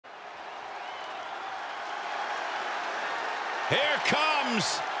Here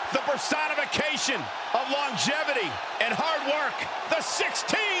comes the personification of longevity and hard work, the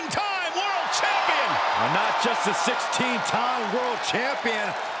 16-time world champion. Well, not just a 16-time world champion,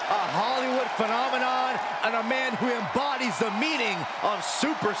 a Hollywood phenomenon, and a man who embodies the meaning of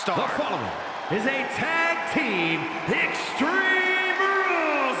superstar. The following is a tag team Extreme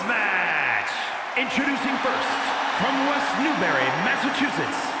Rules match. Introducing first, from West Newbury,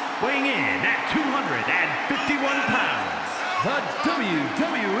 Massachusetts, weighing in at 251 pounds, the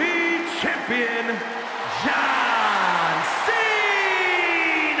WWE Champion, John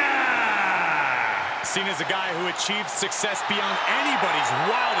Cena! Cena's a guy who achieved success beyond anybody's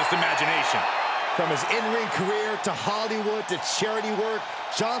wildest imagination. From his in-ring career to Hollywood to charity work,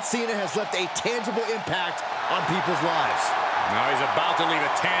 John Cena has left a tangible impact on people's lives. Now he's about to leave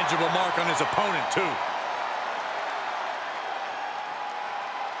a tangible mark on his opponent, too.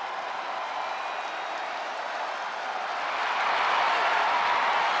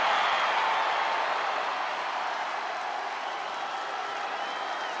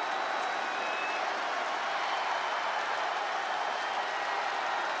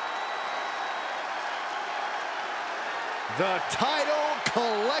 The title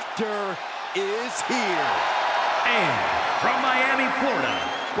collector is here. And from Miami, Florida,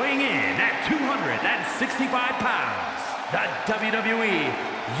 weighing in at 265 pounds, the WWE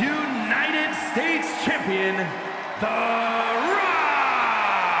United States Champion, The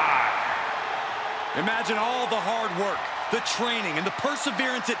Rock! Imagine all the hard work, the training, and the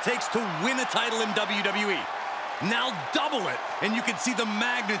perseverance it takes to win a title in WWE. Now double it, and you can see the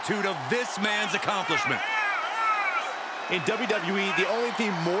magnitude of this man's accomplishment. In WWE, the only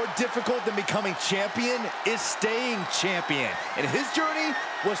thing more difficult than becoming champion is staying champion. And his journey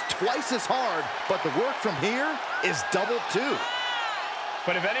was twice as hard, but the work from here is double too.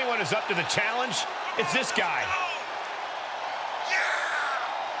 But if anyone is up to the challenge, it's this guy.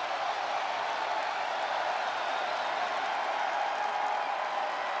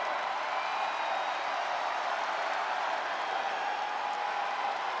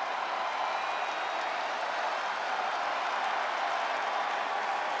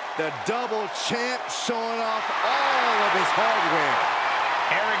 The double champ showing off all of his hardware.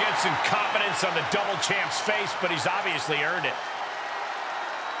 Arrogance and confidence on the double champ's face, but he's obviously earned it.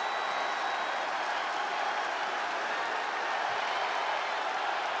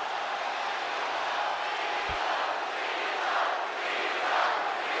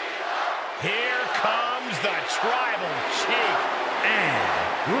 Here comes the Tribal Chief. And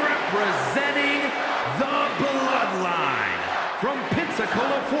representing the Bloodline, from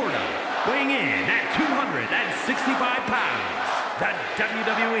Pensacola, Florida, weighing in at 265 pounds, the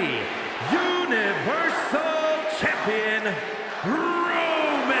WWE Universal Champion,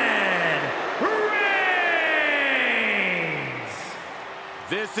 Roman Reigns!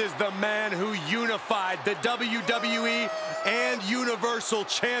 This is the man who unified the WWE and Universal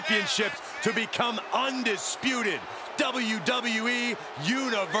Championships to become undisputed WWE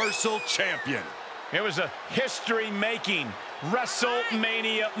Universal Champion. It was a history-making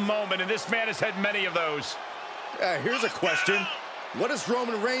WrestleMania moment, and this man has had many of those. Here's a question. What has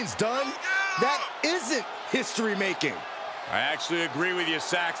Roman Reigns done that isn't history-making? I actually agree with you,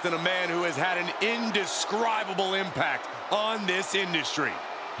 Saxton, a man who has had an indescribable impact on this industry.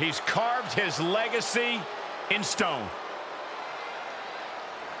 He's carved his legacy in stone.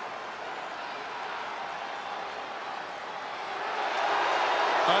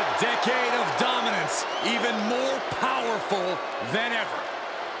 A decade of dominance, even more powerful than ever.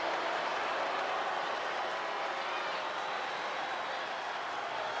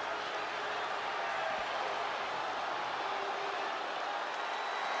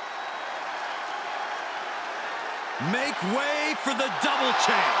 Make way for the double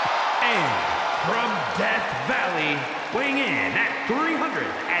champ. And from Death Valley, weighing in at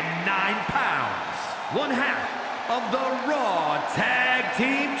 309 pounds, one half of the Raw Tag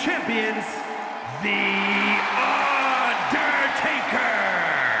Team Champions, The Undertaker!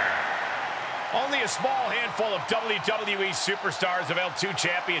 Only a small handful of WWE superstars have held two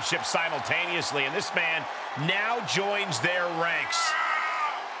championships simultaneously, and this man now joins their ranks.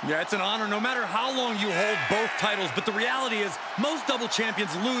 Yeah, it's an honor no matter how long you hold both titles, but the reality is most double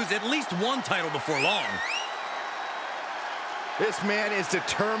champions lose at least one title before long. This man is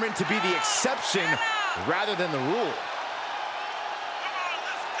determined to be the exception rather than the rule.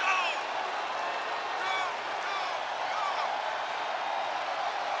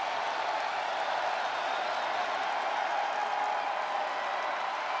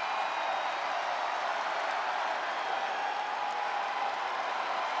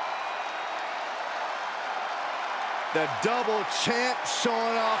 The double champ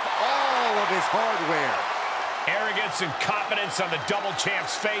showing off all of his hardware. Arrogance and confidence on the double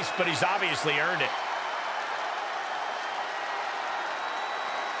champ's face, but he's obviously earned it.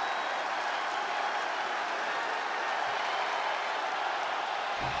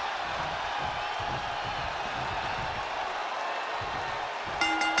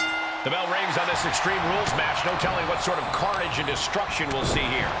 The bell rings on this Extreme Rules match. No telling what sort of carnage and destruction we'll see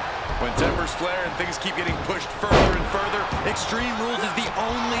here. When tempers flare and things keep getting pushed further and further, Extreme Rules is the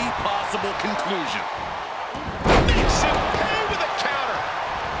only possible conclusion. Makes him pay with a counter.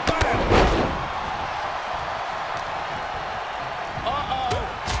 Bam! Uh-oh.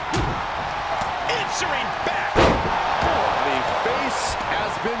 Answering back. The face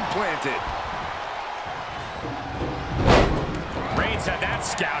has been planted. Reigns had that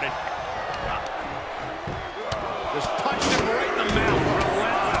scouted. Just punched him right in the mouth.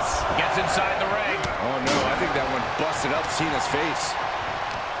 Relentless. Gets inside the ring. Oh, no. I think that one busted up Cena's face.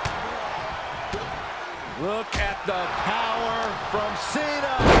 Look at the power from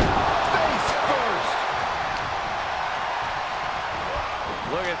Cena. Face first.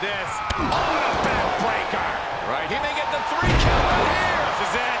 Look at this. Oh, a backbreaker. Right. He may get the 3 count out here. This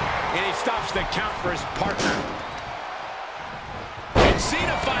is it. And he stops the count for his partner. And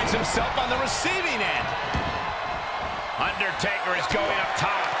Cena finds himself on the receiving end. Undertaker is going up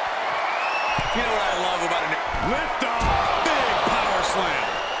top. You know what I love about it? Lift off. Big power slam.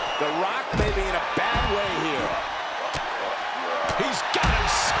 The Rock may be in a bad way here. He's got him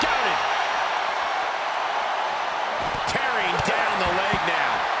scouted. Tearing down the leg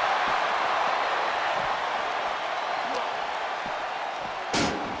now.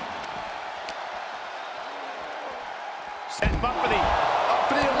 Set him up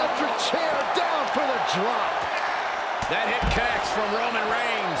for the electric chair, down for the drop. That hit connects from Roman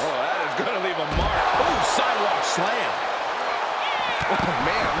Reigns. Oh, that is going to leave a mark. Ooh, sidewalk slam. Oh,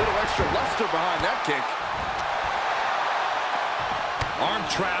 man, a little extra luster behind that kick. Arm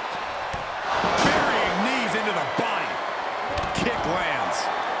trapped. Burying knees into the body. Kick lands.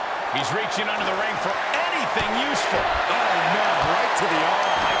 He's reaching under the ring for anything useful. Oh, no, right to the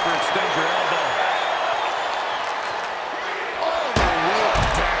arm. Hyperextend your elbow. All the way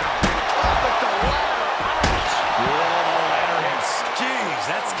down. Up at the ladder. Ouch. Whoa, the ladder hits. Jeez,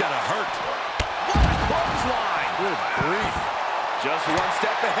 that's gotta hurt. What a clothesline. Good grief. Just one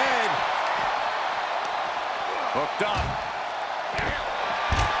step ahead. Hooked up.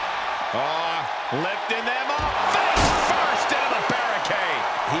 Lifting them up. Face first into the barricade.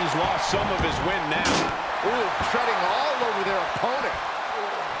 He's lost some of his wind now. Ooh, treading all over their opponent.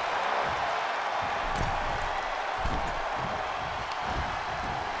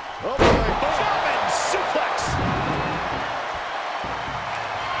 Oh, boy. German suplex.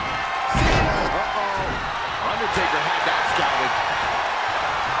 Cena. Uh-oh. Undertaker had that scouted.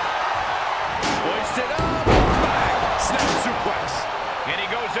 Hoisted up. Bang. Snap suplex. And he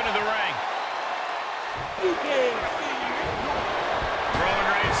goes into the ring. Roman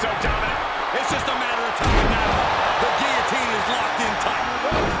Reigns so dominant. It's just a matter of time now. The guillotine is locked in tight.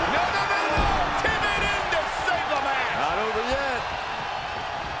 No. Pivot in to save the match. Not over yet.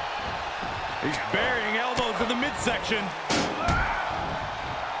 He's burying elbows in the midsection.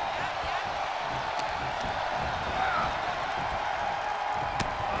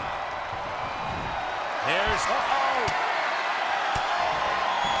 Here's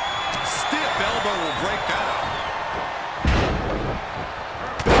Stiff elbow will break that up.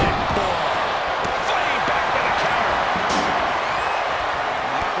 fighting back with a counter.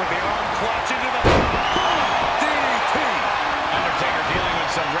 Lock with the arm clutch into the DDT. Undertaker dealing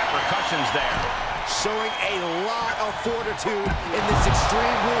with some repercussions there. Showing a lot of fortitude in this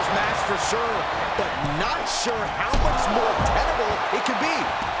Extreme Rules match for sure, but not sure how much more tenable it can be.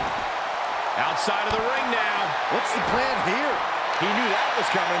 Outside of the ring now. What's the plan here? He knew that was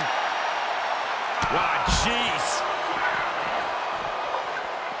coming. Ah, jeez.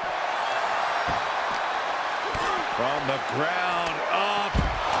 From the ground up.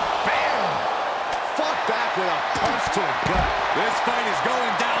 Bam! Fought back with a punch to the gut. This fight is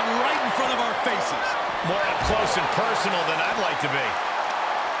going down right in front of our faces. More up close and personal than I'd like to be.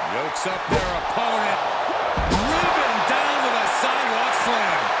 Yokes up their opponent. Driven down with a sidewalk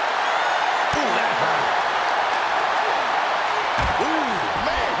slam. Ooh, that hurt. Ooh,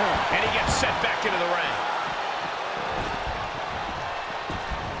 man! And he gets set back into the ring.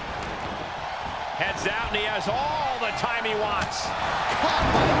 Heads out, and he has all the time he wants. Caught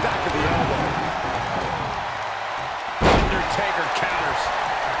by the back of the elbow. Undertaker counters.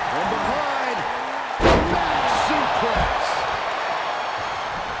 From behind. Back suplex.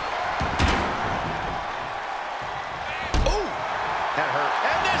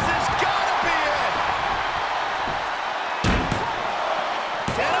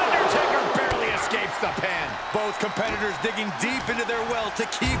 digging deep into their well to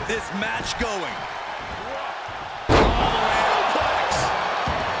keep this match going.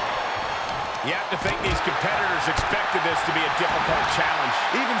 You have to think these competitors expected this to be a difficult challenge.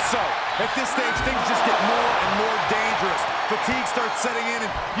 Even so, at this stage, things just get more and more dangerous. Fatigue starts setting in,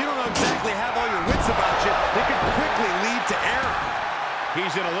 and you don't exactly have all your wits about you. It can quickly lead to error.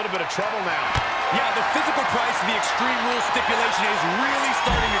 He's in a little bit of trouble now. Yeah, the physical price of the Extreme Rules stipulation is really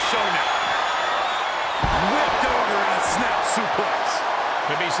starting to show now. Whipped over in a snap suplex.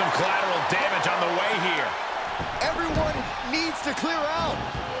 Could be some collateral damage on the way here. Everyone needs to clear out,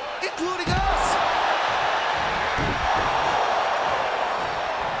 including us.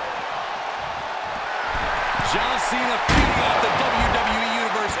 John Cena feeding off the WWE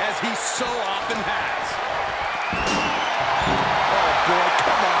Universe as he so often has. Oh boy,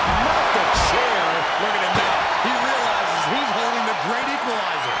 come on, not the chair. Look at him now. He realizes he's holding the great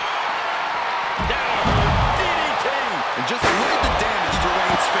equalizer. Down, DDT. And just look at the damage to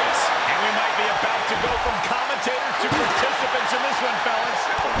Reigns' face. And we might be about to go from commentators to participants in this one, fellas.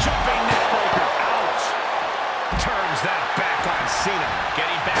 Jumping neckbreaker. Ouch. Turns that back on Cena.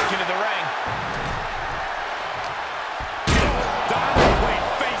 Getting back into the ring. Diamond plate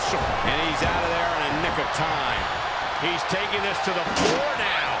facial. And he's out of there in a nick of time. He's taking this to the floor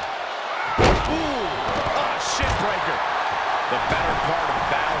now. Ooh. Oh, shit breaker. The better part of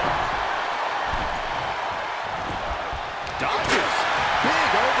valor. Dodges. Big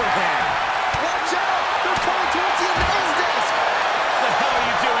overhand. Watch out! They're coming towards the announce desk. What the hell are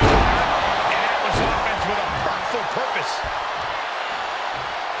you doing, Byron? And that was offense with a hurtful purpose.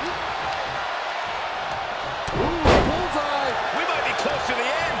 Ooh, bullseye. We might be close to the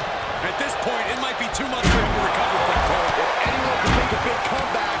end. At this point, it might be too much for him to recover from, Cole. If anyone can make a big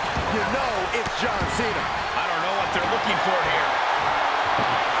comeback, you know it's John Cena. I don't know what they're looking for here.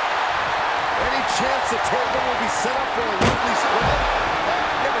 Any chance the table will be set up for a lovely spread?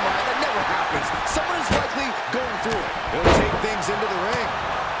 Never mind, that never happens. Someone is likely going through it. He'll take things into the ring.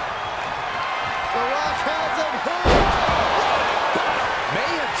 The Rock has him hooked.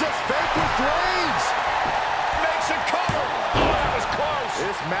 May have just vanquished Reigns. Makes a cover. Oh, that was close.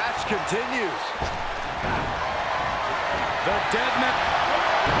 This match continues. The dead man.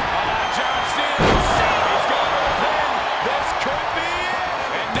 John Cena. He's going to the pin. This could be it.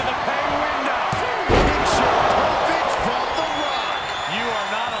 Into the pay window. Picture perfect from The Rock. You are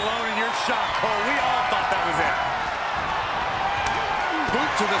not alone in your shock, Cole. We all thought that was it.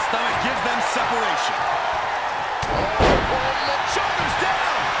 Boot to the stomach gives them separation. Shoulders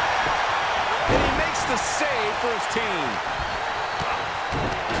down. And he makes the save for his team.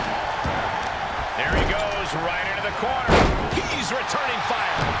 There he goes, right into the corner. He's returning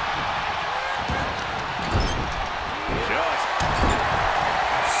fire. Just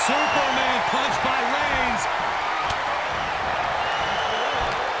Superman punch by Reigns.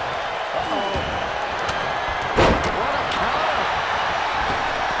 What a counter.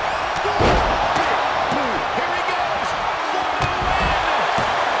 here he goes for the win.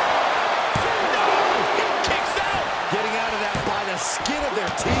 No, he kicks out. Getting out of that by the skin of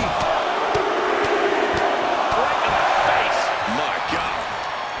their teeth. Right to the face. My God.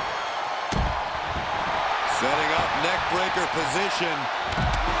 Setting up neck breaker position.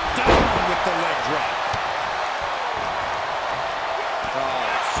 Down with the leg drop. Oh,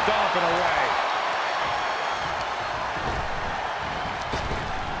 stomping away.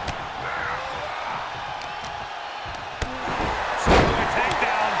 Stopping a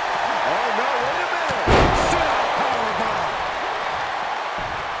takedown. Oh, no, wait a minute. Sit-out powerbomb.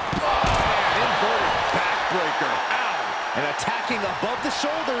 Man, inverted backbreaker. Ow. And attacking above the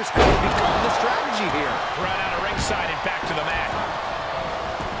shoulders has become the strategy here. Right out of ringside and back to the mat.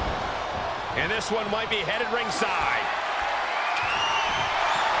 And this one might be headed ringside.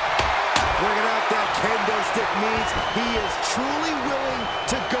 Bringing out that kendo stick means he is truly willing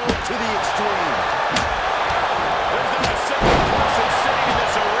to go to the extreme. There's not a single person sitting in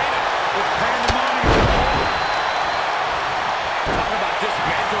this arena. It's pandemonium. Talk about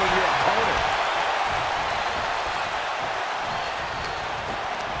dismantling your opponent.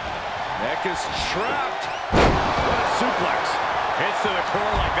 Neck is trapped. What a suplex. Hits to the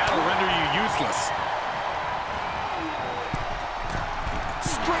core like that'll render you useless.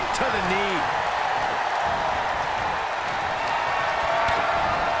 Straight to the knee.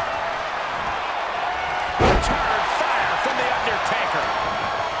 Return fire from the Undertaker.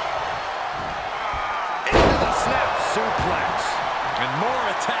 Into the snap suplex. And more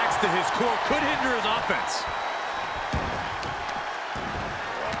attacks to his core could hinder his offense.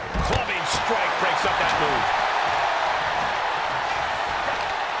 Clubbing strike breaks up that move.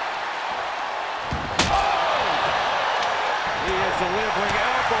 Crippling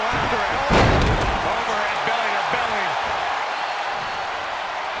elbow after elbow. Overhead belly to belly.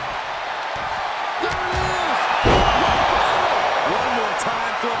 There it is! One more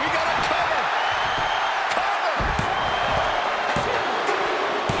time through. We got a cover. Cover.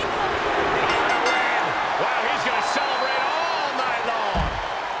 What a win. Wow, he's going to celebrate all night long.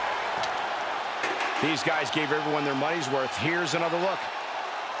 These guys gave everyone their money's worth. Here's another look.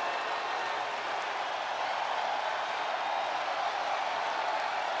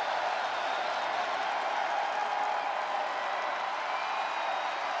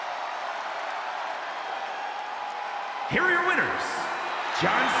 Here are your winners,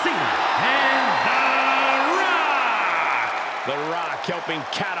 John Cena and The Rock. The Rock helping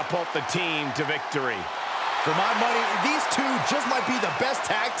catapult the team to victory. For my money, these two just might be the best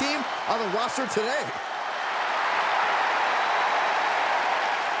tag team on the roster today.